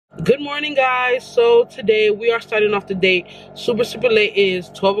Good morning, guys. So today we are starting off the day super late. It is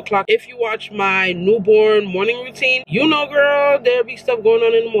 12 o'clock. If you watch my newborn morning routine, you know, girl, there'll be stuff going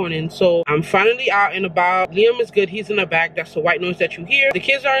on in the morning. So I'm finally out and about. Liam is good. He's in the back. That's the white noise that you hear. The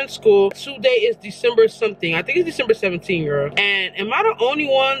kids are in school. Today is December something. I think it's December 17, girl. And am I the only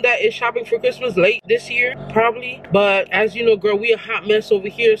one that is shopping for Christmas late this year? Probably. But as you know, girl, we a hot mess over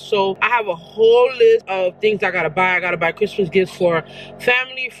here. So I have a whole list of things I gotta buy. I gotta buy Christmas gifts for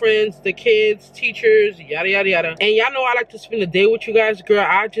family, friends, the kids, teachers, yada yada yada. And y'all know I like to spend the day with you guys, girl.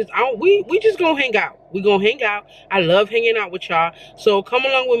 We just gonna hang out. We gonna hang out. I love hanging out with y'all. So come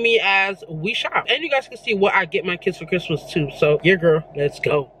along with me as we shop. And you guys can see what I get my kids for Christmas too. So yeah, girl, let's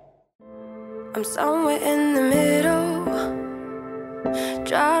go. I'm somewhere in the middle,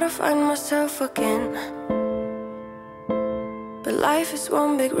 try to find myself again. But life is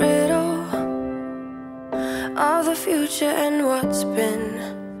one big riddle of the future and what's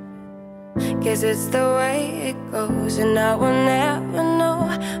been. Guess it's the way it goes, and I will never know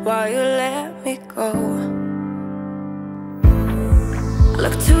why you let me go.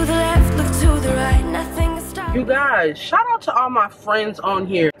 Look to the left, look to the right, nothing is stopping. You guys, shout out to all my friends on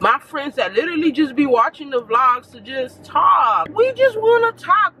here. My friends that literally just be watching the vlogs to just talk. We just want to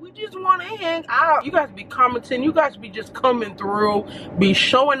talk. We just want to hang out. You guys be commenting. You guys be just coming through, be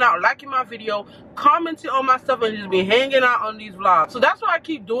showing out, liking my video, commenting on my stuff, and just be hanging out on these vlogs. So that's why I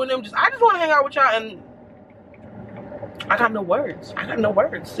keep doing them. I just want to hang out with y'all, and I got no words. I got no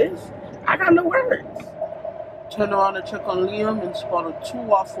words, sis. I got no words. Turn around and check on Liam and spotted 2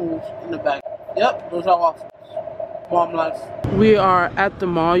 waffles in the back. Yep, those are waffles. Mom life. We are at the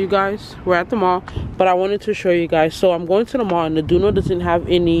mall, you guys. We're at the mall, but I wanted to show you guys. So I'm going to the mall, and the Duno doesn't have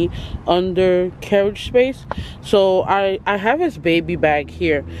any undercarriage space. So I have his baby bag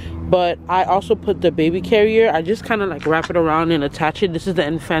here, but I also put the baby carrier. I just kind of like wrap it around and attach it. This is the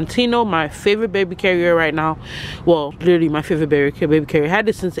Infantino, my favorite baby carrier right now. Well, literally my favorite baby carrier. I had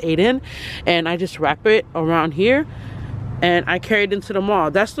this since Aiden, and I just wrap it around here and I carry it into the mall.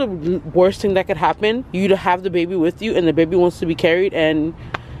 That's the worst thing that could happen. You to have the baby with you and the baby wants to be carried, and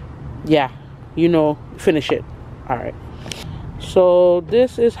yeah, you know, finish it. All right, so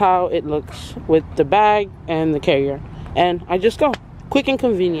this is how it looks with the bag and the carrier, and I just go quick and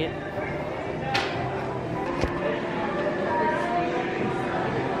convenient.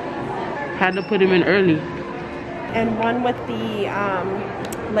 Had to put him in early. And one with the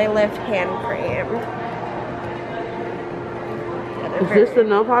Lay Lift hand cream. Is this the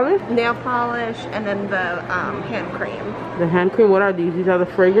nail polish? Nail polish, and then the hand cream. The hand cream, what are these? These are the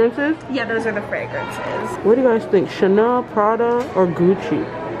fragrances? Yeah, those are the fragrances. What do you guys think? Chanel, Prada, or Gucci?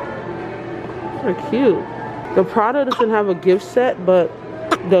 They're cute. The Prada doesn't have a gift set, but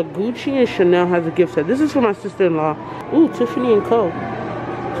the Gucci and Chanel has a gift set. This is for my sister-in-law. Ooh, Tiffany & Co.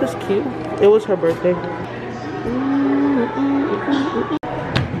 Just cute. It was her birthday.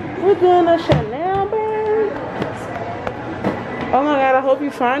 We're doing a Chanel bag. Oh my god, I hope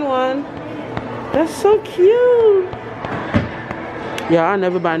you find one. That's so cute. Yeah, I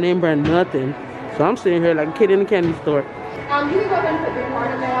never buy name brand nothing. So I'm sitting here like a kid in a candy store. You can go ahead and put your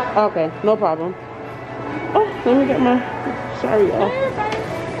card in there. Okay, no problem. Oh, let me get my, sorry y'all.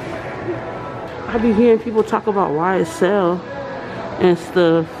 I be hearing people talk about YSL and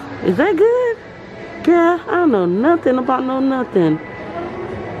stuff. Is that good? Girl, I don't know nothing about nothing.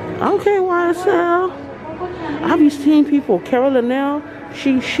 Okay, YSL. I be seeing people, Carol Linnell,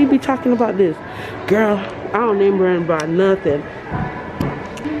 she be talking about this. Girl, I don't name brand by nothing.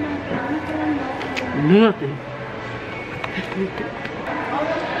 Nothing.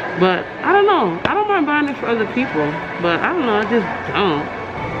 But I don't know. I don't mind buying it for other people. But I don't know, I just don't.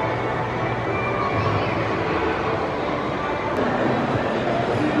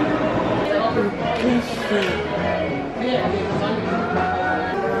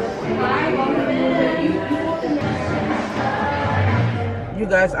 You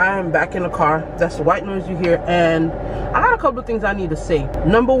guys, I am back in the car. That's the white noise you hear, and I got a couple of things I need to say.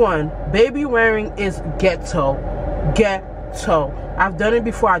 Number one, baby wearing is ghetto. Ghetto. I've done it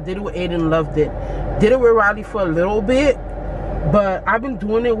before. I did it with Aiden, loved it. Did it with Riley for a little bit, but I've been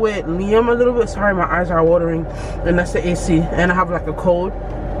doing it with Liam a little bit. Sorry, my eyes are watering, and that's the AC, and I have like a cold.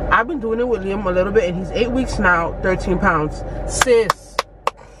 I've been doing it with Liam a little bit, and he's 8 weeks now, 13 pounds. Sis,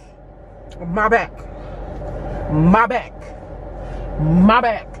 my back. My back. My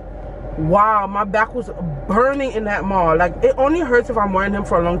back. Wow, my back was burning in that mall. Like, it only hurts if I'm wearing him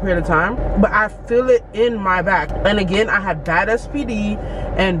for a long period of time, but I feel it in my back. And again, I had bad SPD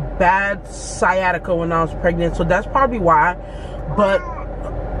and bad sciatica when I was pregnant, so that's probably why. But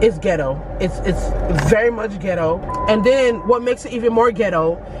It's ghetto. It's very much ghetto. And then what makes it even more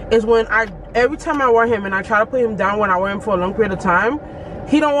ghetto is when every time I wear him and I try to put him down when I wear him for a long period of time,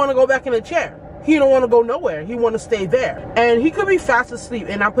 he don't want to go back in the chair. He don't want to go nowhere. He want to stay there. And he could be fast asleep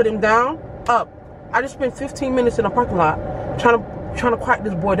and I put him down, up. I just spent 15 minutes in the parking lot trying to quiet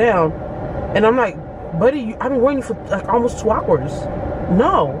this boy down. And I'm like, buddy, I've been waiting for like almost 2 hours.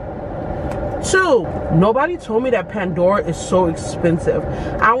 No. 2, nobody told me that Pandora is so expensive.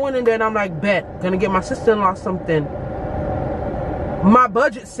 I went in there and I'm like, bet, gonna get my sister-in-law something. My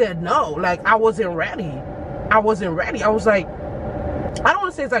budget said no. Like, I wasn't ready. I wasn't ready. I was like, I don't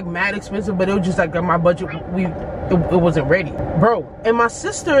want to say it's like mad expensive, but it was just like my budget, it wasn't ready. Bro, and my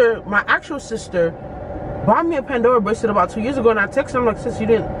sister, my actual sister, bought me a Pandora bracelet about 2 years ago, and I texted her, I'm like, sis, you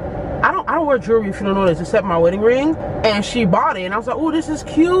didn't, I don't wear jewelry if you don't know this, except my wedding ring. And she bought it, and I was like, oh, this is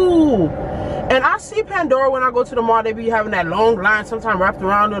cute. And I see Pandora when I go to the mall, they be having that long line sometimes wrapped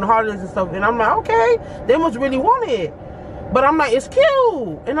around during the holidays and stuff. And I'm like, okay, they must really want it. But I'm like, it's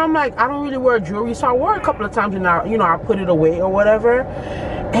cute. And I'm like, I don't really wear jewelry, so I wore it a couple of times and I put it away or whatever.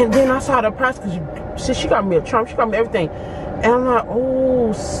 And then I saw the price because she got me a charm, she got me everything. And I'm like,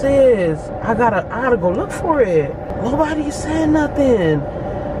 oh sis, I gotta go look for it. Nobody's saying nothing.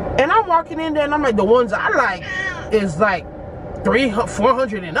 And I'm walking in there and I'm like, the ones I like is like 300,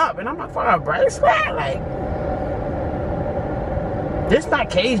 400 and up. And I'm like, for a bracelet? Like, this not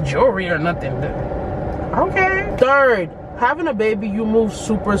Kay's jewelry or nothing. Okay. 3rd, having a baby, you move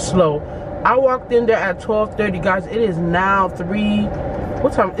super slow. I walked in there at 12:30, guys. It is now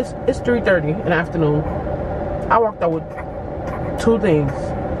what time? It's 3:30 in the afternoon. I walked out with 2 things.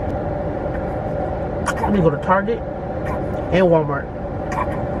 I need to go to Target and Walmart.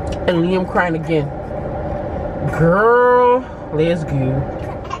 And Liam crying again. Girl, let's go.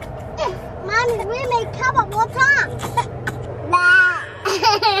 Mommy, we make cup of water.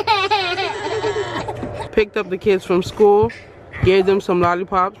 Picked up the kids from school, gave them some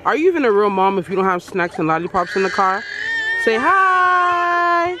lollipops. Are you even a real mom if you don't have snacks and lollipops in the car? Say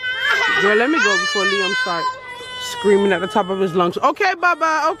hi. Girl, let me go before Liam starts screaming at the top of his lungs. Okay,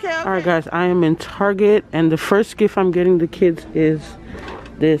 Baba, okay. All right, guys, I am in Target, and the first gift I'm getting the kids is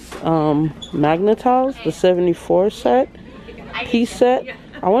this Magna-Tiles, the 74 piece set.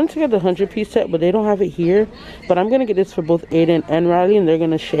 I wanted to get the 100-piece set, but they don't have it here. But I'm gonna get this for both Aiden and Riley, and they're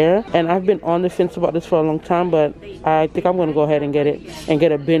gonna share. And I've been on the fence about this for a long time, but I think I'm gonna go ahead and get it and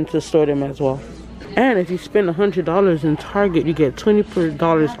get a bin to store them as well. And if you spend $100 in Target, you get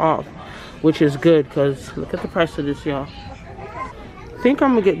 $20 off, which is good because look at the price of this, y'all. I think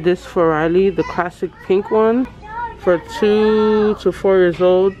I'm gonna get this for Riley, the classic pink one, for 2 to 4 years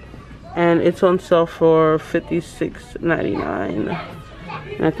old, and it's on sale for $56.99.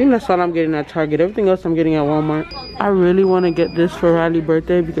 And I think that's all I'm getting at Target. Everything else I'm getting at Walmart. I really want to get this for Riley's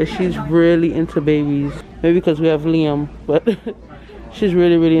birthday because she's really into babies. Maybe because we have Liam, but she's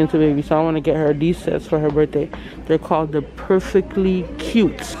really into babies. So I want to get her these sets for her birthday. They're called the Perfectly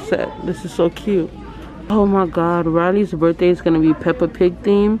Cute set. This is so cute. Oh my God, Riley's birthday is going to be Peppa Pig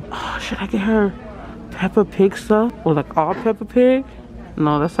theme. Oh, should I get her Peppa Pig stuff? Or like all Peppa Pig?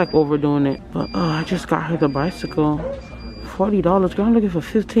 No, that's like overdoing it. But oh, I just got her the bicycle. $40, girl, I'm looking for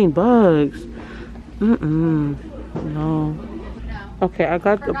 15 bucks. No. Okay, I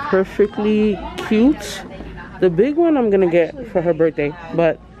got the Perfectly Cute. The big one I'm gonna get for her birthday,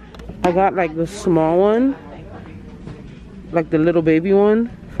 but I got like the small one, like the little baby one,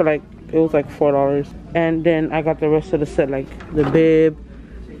 for like, it was like $4. And then I got the rest of the set, like the bib,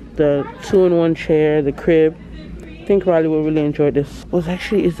 the 2-in-1 chair, the crib. I think Riley will really enjoy this.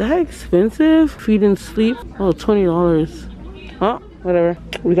 Is that expensive? Feed and sleep? Oh, $20. Oh, whatever.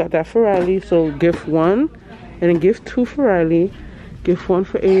 We got that for Riley. So gift 1, and then gift 2 for Riley. Gift 1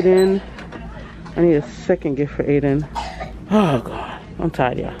 for Aiden. I need a second gift for Aiden. Oh God, I'm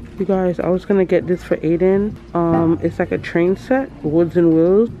tired, yeah. You guys, I was gonna get this for Aiden. It's like a train set, Woods and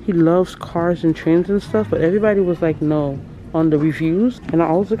Wheels. He loves cars and trains and stuff, but everybody was like no on the reviews. And I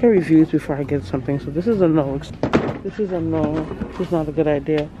always look at reviews before I get something. So this is a no. This is a no. This is not a good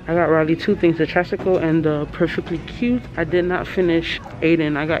idea. I got Riley 2 things, the tricycle and the Perfectly Cute. I did not finish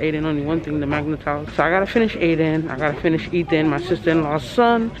Aiden. I got Aiden only 1 thing, the Magna-Tiles. So I gotta finish Aiden. I gotta finish Ethan, my sister-in-law's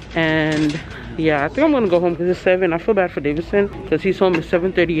son. And yeah, I think I'm gonna go home because it's 7. I feel bad for Davidson because he's home at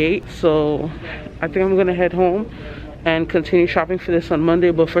 7:38. So I think I'm gonna head home and continue shopping for this on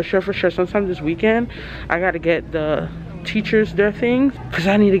Monday. But for sure, sometime this weekend, I gotta get the teachers their things because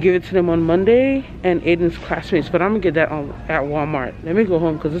I need to give it to them on Monday, and Aiden's classmates, but I'm gonna get that at Walmart. Let me go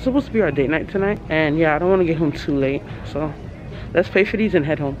home because it's supposed to be our date night tonight, and yeah, I don't want to get home too late. So let's pay for these and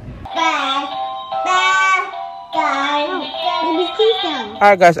head home. Bye.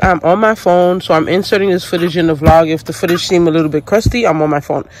 Alright guys, I'm on my phone, so I'm inserting this footage in the vlog. If the footage seemed a little bit crusty, I'm on my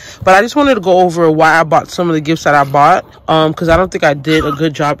phone. But I just wanted to go over why I bought some of the gifts that I bought, because I don't think I did a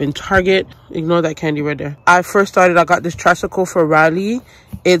good job in Target. Ignore that candy right there. I got this tricycle for Riley.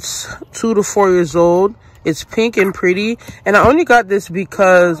 It's 2 to 4 years old. It's pink and pretty, and I only got this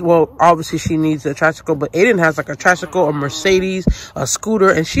because, well, obviously she needs a tricycle, but Aiden has like a tricycle, a Mercedes, a scooter,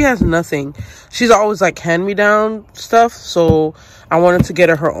 and she has nothing. She's always like hand-me-down stuff, so I wanted to get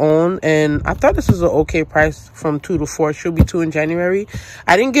her own, and I thought this was an okay price from 2 to 4. She'll be 2 in January.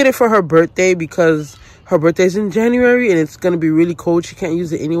 I didn't get it for her birthday because her birthday's in January and it's gonna be really cold. She can't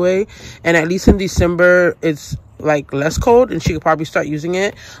use it anyway, and at least in December it's like less cold and she could probably start using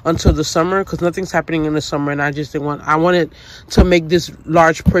it until the summer, because nothing's happening in the summer, and I wanted to make this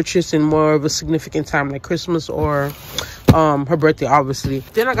large purchase in more of a significant time like Christmas or her birthday, obviously.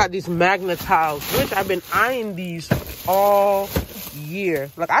 Then I got these magnet tiles, which I've been eyeing these all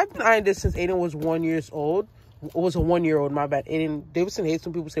year. Like, I've been eyeing this since Aiden was 1 year old. It was a 1 year old, my bad. Aiden Davidson hates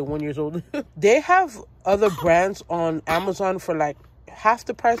when people say 1 year old. They have other brands on Amazon for like half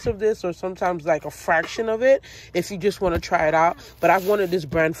the price of this, or sometimes like a fraction of it, if you just want to try it out. But I've wanted this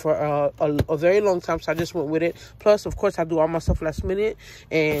brand for a very long time, so I just went with it. Plus, of course, I do all my stuff last minute,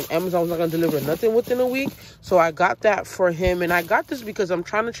 and Amazon was not going to deliver nothing within a week, so I got that for him. And I got this because I'm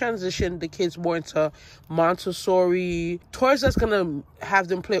trying to transition the kids more into Montessori toys that's going to have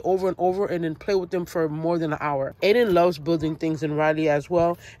them play over and over and then play with them for more than an hour. Aiden loves building things, and Riley as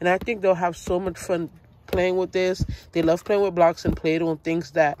well, and I think they'll have so much fun playing with this. They love playing with blocks and Play-Doh and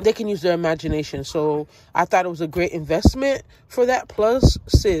things that they can use their imagination. So I thought it was a great investment for that. Plus,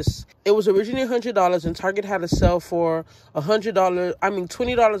 sis, it was originally $100 and Target had a sale for $100. I mean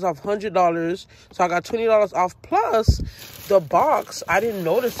 $20 off $100. So I got $20 off. Plus the box, I didn't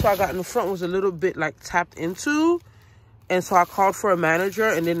notice till I got in the front, was a little bit like tapped into. And so I called for a manager,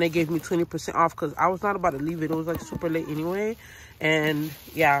 and then they gave me 20% off because I was not about to leave it. It was like super late anyway. And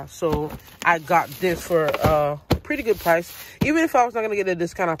yeah, so I got this for a pretty good price. Even if I was not going to get a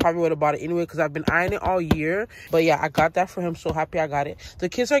discount, I probably would have bought it anyway because I've been eyeing it all year. But yeah, I got that for him. So happy I got it. The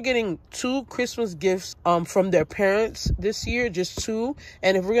kids are getting 2 Christmas gifts from their parents this year, just 2.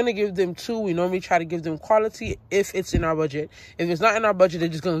 And if we're going to give them 2, we normally try to give them quality if it's in our budget. If it's not in our budget, they're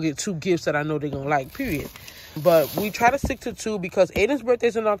just going to get 2 gifts that I know they're going to like, period. But we try to stick to 2 because Aiden's birthday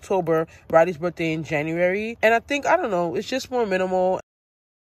is in October, Riley's birthday in January. And I think, I don't know, it's just more minimal.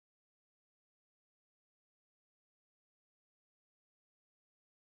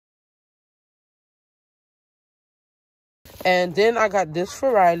 And then I got this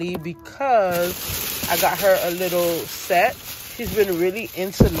for Riley because I got her a little set. She's been really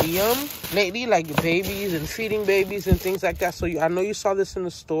into Liam lately, like babies and feeding babies and things like that. So I know you saw this in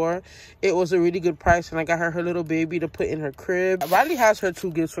the store. It was a really good price, and I got her little baby to put in her crib. Riley has her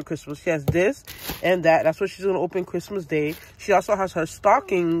 2 gifts for Christmas. She has this and that. That's what she's going to open Christmas Day. She also has her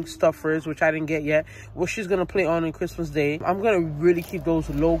stocking stuffers, which I didn't get yet, which she's going to play on Christmas Day. I'm going to really keep those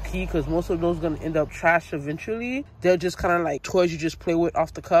low-key because most of those are going to end up trash eventually. They're just kind of like toys you just play with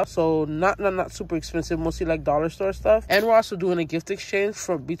off the cuff. So not super expensive, mostly like dollar store stuff. And we're also doing a gift exchange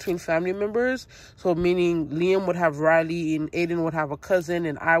between family members. So meaning Liam would have Riley and Aiden would have a cousin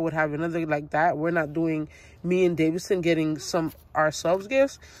and I would have another like that. We're not doing me and Davidson getting some ourselves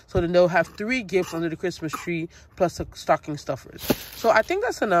gifts. So then they'll have 3 gifts under the Christmas tree plus the stocking stuffers. So I think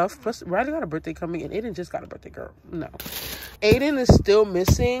that's enough. Plus Riley got a birthday coming and Aiden just got a birthday, girl. No. Aiden is still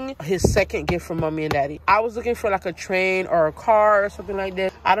missing his second gift from mommy and daddy. I was looking for like a train or a car or something like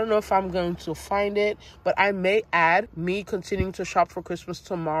that. I don't know if I'm going to find it, but I may add me continuing to shop for Christmas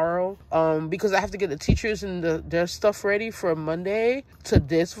tomorrow because I have to get the teachers and their stuff ready for Monday to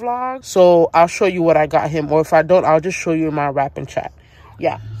this vlog. So I'll show you what I got him, or if I don't, I'll just show you in my wrapping chat.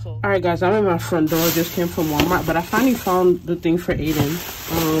 Yeah. So, all right, guys, I'm at my front door. Just came from Walmart, but I finally found the thing for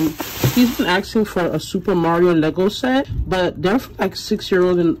Aiden. He's been asking for a Super Mario Lego set, but they're for like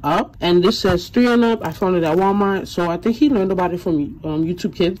 6-year-old and up, and this says 3 and up. I found it at Walmart, so I think he learned about it from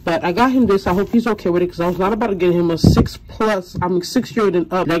YouTube Kids. But I got him this. I hope he's okay with it because I was not about to get him a 6-year-old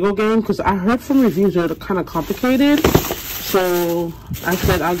and up Lego game because I heard from reviews that are kind of complicated. So I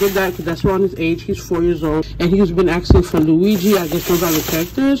said I'll get that because that's around his age. He's 4 years old, and he's been asking for Luigi. I guess those are the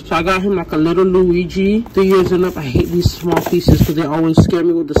characters. So I got him like a little Luigi, 3 years and up. I hate these small pieces because they always scare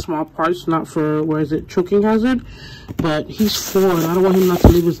me with the small parts. Not for, where is it, choking hazard. But he's 4, and I don't want him not to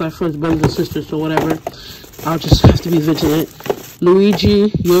live his life for his brothers and sisters. So whatever, I'll just have to be vigilant.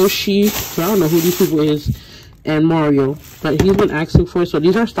 Luigi, Yoshi, I don't know who these people is. and Mario that he's been asking for. So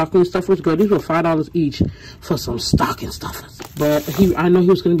these are stocking stuffers, girl. These were $5 each for some stocking stuffers. But I know he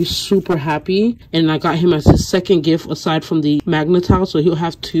was going to be super happy. And I got him as his second gift aside from the Magnetal. So he'll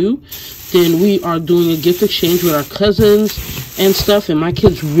have 2. Then we are doing a gift exchange with our cousins and stuff. And my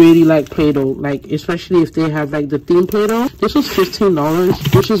kids really like Play-Doh. Like, especially if they have like the theme Play-Doh. This was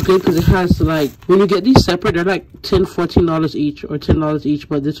 $15, which is good because it has like, when you get these separate, they're like $10, $14 each or $10 each.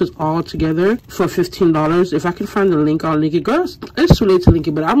 But this was all together for $15. If I can find the link, I'll link it. Girls, it's too late to link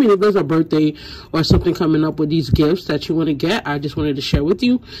it, but I mean, if there's a birthday or something coming up with these gifts that you want to get, I just wanted to share with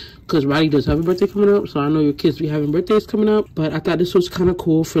you because Riley does have a birthday coming up, so I know your kids be having birthdays coming up. But I thought this was kind of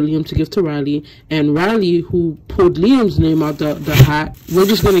cool for Liam to give to Riley. And Riley, who pulled Liam's name out the hat, we're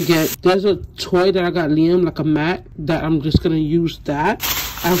just gonna get, there's a toy that I got Liam, like a mat, that I'm just gonna use that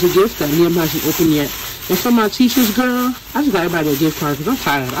as a gift that Liam hasn't opened yet. And for my teachers, girl, I just got everybody a gift card because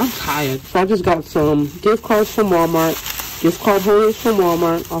I'm tired. So I just got some gift cards from Walmart, gift card holders from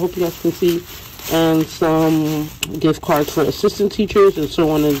Walmart, I hope you guys can see, and some gift cards for assistant teachers and so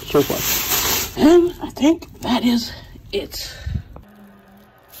on and so forth. And I think that is it.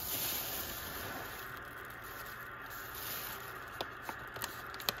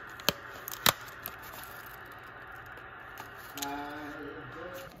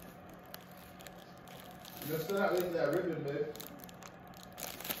 Just sit out with that ribbon, babe.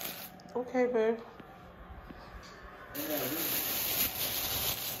 Okay, babe.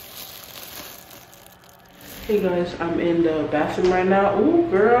 Hey guys, I'm in the bathroom right now. Ooh,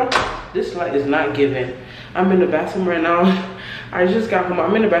 girl, this light is not giving. I'm in the bathroom right now. I just got home.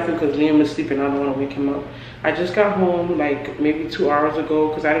 I'm in the bathroom because Liam is sleeping. I don't want to wake him up. I just got home like maybe 2 hours ago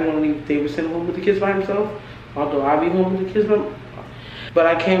because I didn't want to leave Davidson home with the kids by himself. Although I'll be home with the kids by. But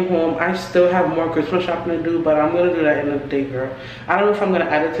I came home. I still have more Christmas shopping to do, but I'm gonna do that in a day, girl. I don't know if I'm gonna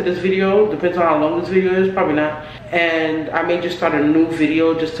add it to this video. Depends on how long this video is, probably not. And I may just start a new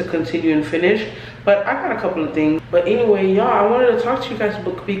video just to continue and finish. But I got a couple of things. But anyway, y'all, I wanted to talk to you guys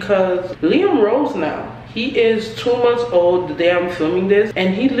because Liam rose now. He is 2 months old the day I'm filming this,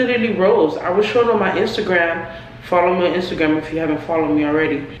 and he literally rose. I was showing on my Instagram. Follow me on Instagram if you haven't followed me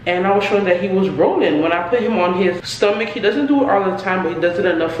already. And I was showing that he was rolling. When I put him on his stomach, he doesn't do it all the time, but he does it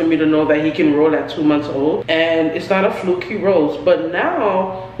enough for me to know that he can roll at 2 months old. And it's not a fluke, he rolls. But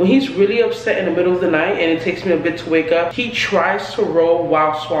now, when he's really upset in the middle of the night and it takes me a bit to wake up, he tries to roll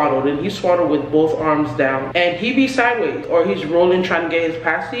while swaddled. And he's swaddled with both arms down. And he be sideways, or he's rolling trying to get his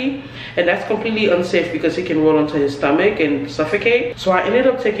passy. And that's completely unsafe because he can roll onto his stomach and suffocate. So I ended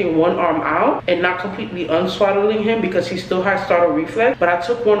up taking one arm out and not completely unswaddling him because he still has startle reflex. But I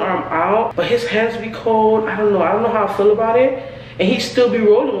took one arm out, but his hands be cold. I don't know how I feel about it. And he still be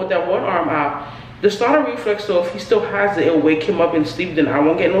rolling with that one arm out. The startle reflex though, if he still has it, it'll wake him up and sleep, then I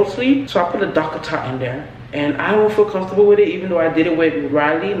won't get no sleep. So I put a DockATot in there. And I don't feel comfortable with it, even though I did it with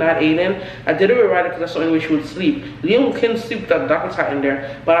Riley, not Aiden. I did it with Riley because that's the only way she would sleep. Liam can sleep with that DockATot in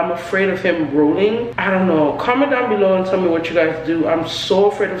there, but I'm afraid of him rolling. I don't know. Comment down below and tell me what you guys do. I'm so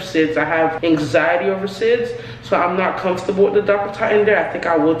afraid of SIDS. I have anxiety over SIDS, so I'm not comfortable with the DockATot in there. I think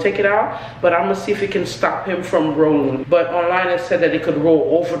I will take it out, but I'm gonna see if it can stop him from rolling. But online it said that it could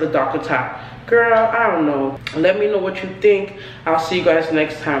roll over the DockATot. Girl, I don't know. Let me know what you think. I'll see you guys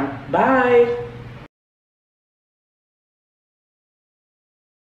next time. Bye.